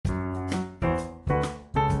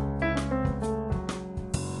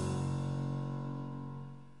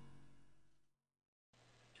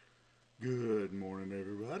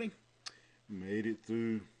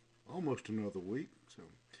almost another week. So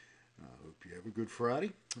I hope you have a good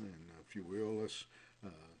Friday. And if you will, let's uh,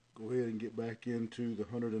 go ahead and get back into the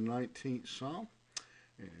 119th Psalm.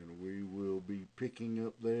 And we will be picking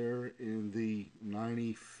up there in the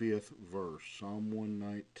 95th verse, Psalm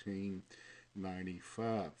 119,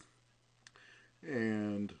 95.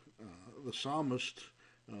 And the psalmist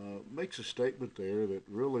makes a statement there that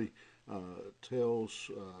really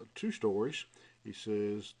tells two stories. He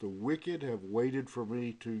says, "The wicked have waited for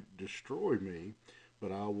me to destroy me,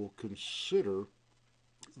 but I will consider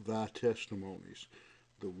thy testimonies."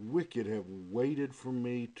 The wicked have waited for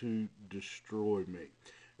me to destroy me.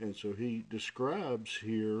 And so he describes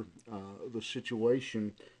here the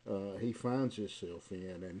situation he finds himself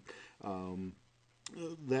in. And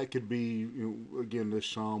that could be, again, this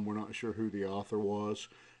psalm, we're not sure who the author was,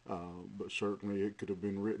 but certainly it could have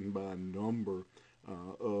been written by a number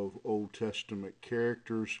of Old Testament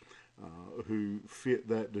characters who fit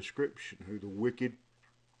that description, who the wicked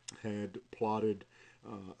had plotted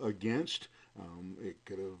against. It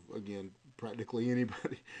could have, again, practically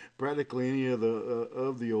anybody, practically any of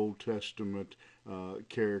the Old Testament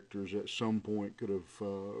characters at some point could have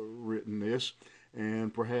written this,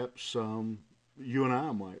 and perhaps you and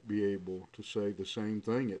I might be able to say the same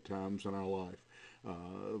thing at times in our life,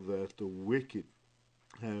 that the wicked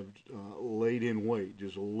have laid in wait,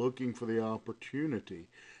 just looking for the opportunity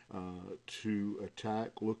to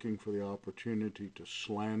attack, looking for the opportunity to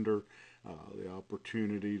slander, the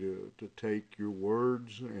opportunity to take your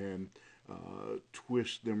words and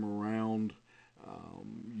twist them around,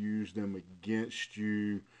 use them against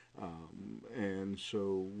you. And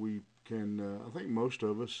so we can, I think most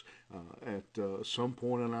of us at some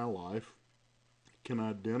point in our life can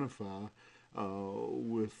identify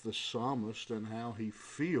with the psalmist and how he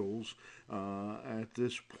feels at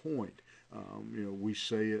this point. We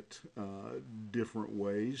say it different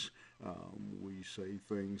ways. We say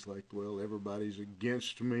things like, well, everybody's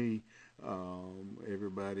against me.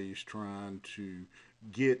 Everybody's trying to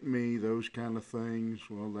get me, those kind of things.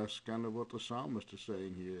 Well, that's kind of what the psalmist is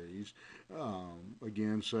saying here. He's,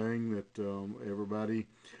 again, saying that everybody,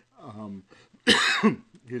 um,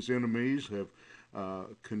 his enemies have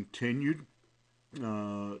continued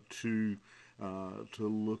to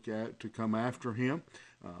look at, to come after him.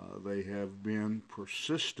 They have been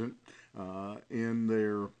persistent in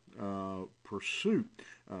their pursuit.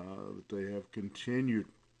 That they have continued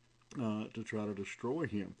to try to destroy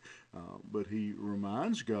him. But he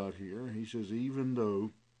reminds God here. He says, even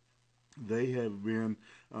though they have been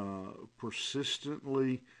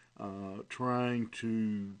persistently trying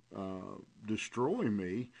to destroy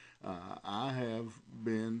me, I have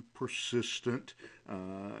been persistent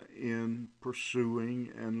in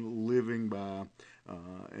pursuing and living by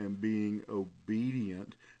and being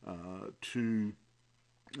obedient to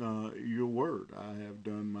your word. I have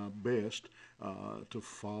done my best to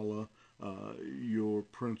follow your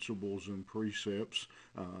principles and precepts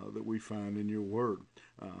that we find in your word,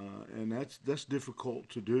 and that's difficult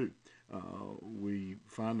to do. We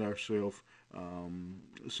find ourselves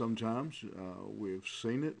sometimes we've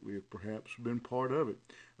seen it, we've perhaps been part of it.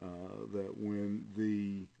 That when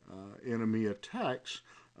the enemy attacks,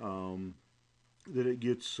 that it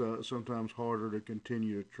gets sometimes harder to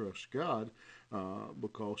continue to trust God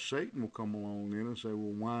because Satan will come along in and say,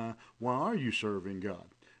 "Well, why are you serving God?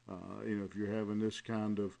 If you're having this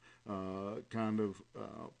kind of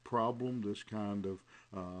problem, this kind of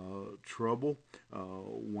trouble,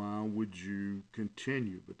 why would you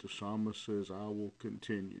continue?" But the psalmist says, "I will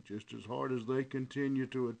continue. Just as hard as they continue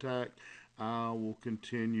to attack, I will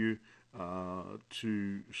continue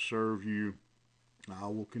to serve you. I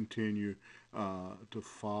will continue to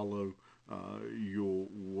follow your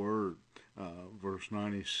word." Verse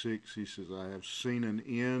 96, he says, "I have seen an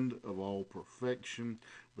end of all perfection,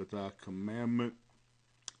 but thy commandment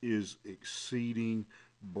is exceeding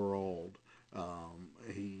broad."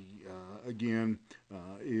 He again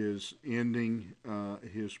is ending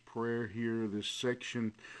his prayer here, this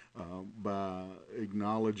section, by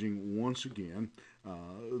acknowledging once again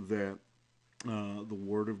that the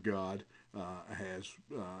Word of God has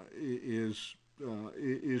is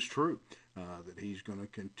true. That He's going to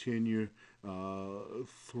continue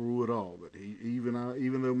through it all. That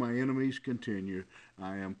even though my enemies continue,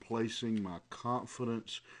 I am placing my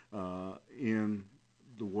confidence in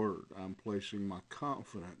the Word. I'm placing my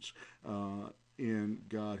confidence in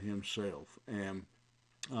God Himself, and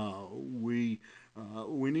we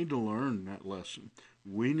need to learn that lesson.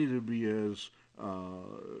 We need to be as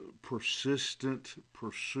persistent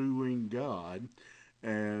pursuing God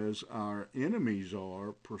as our enemies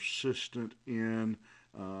are persistent in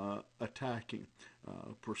attacking.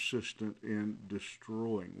 persistent in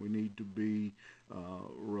destroying. We need to be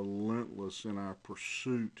relentless in our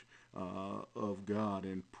pursuit of God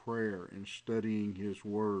in prayer and studying His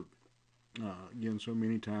Word. Again, so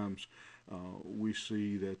many times we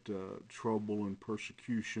see that trouble and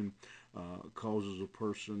persecution causes a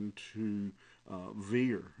person to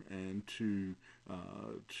veer and to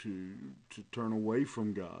turn away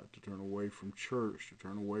from God, to turn away from church, to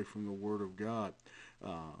turn away from the Word of God.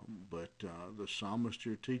 But the psalmist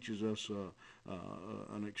here teaches us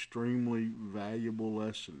an extremely valuable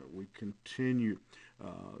lesson that we continue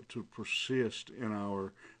to persist in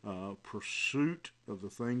our pursuit of the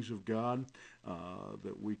things of God,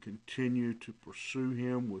 that we continue to pursue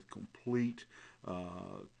Him with complete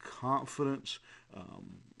confidence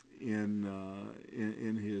in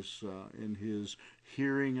His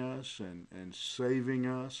hearing us and saving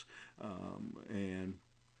us, and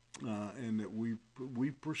that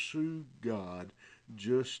we pursue God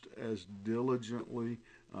just as diligently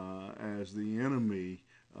as the enemy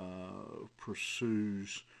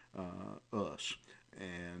pursues us.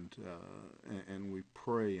 And we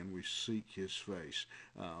pray and we seek His face,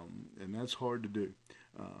 and that's hard to do.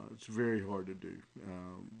 It's very hard to do,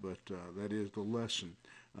 but that is the lesson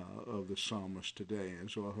of the psalmist today. And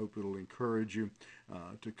so I hope it'll encourage you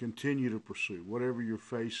to continue to pursue whatever you're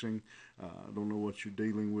facing. I don't know what you're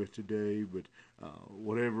dealing with today, but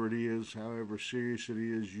whatever it is, however serious it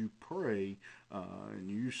is, you pray and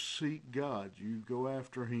you seek God. You go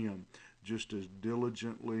after Him just as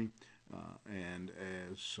diligently and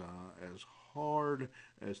as hard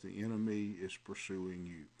as the enemy is pursuing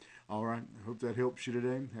you. All right, I hope that helps you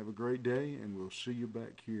today. Have a great day, and we'll see you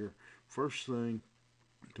back here first thing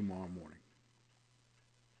tomorrow morning.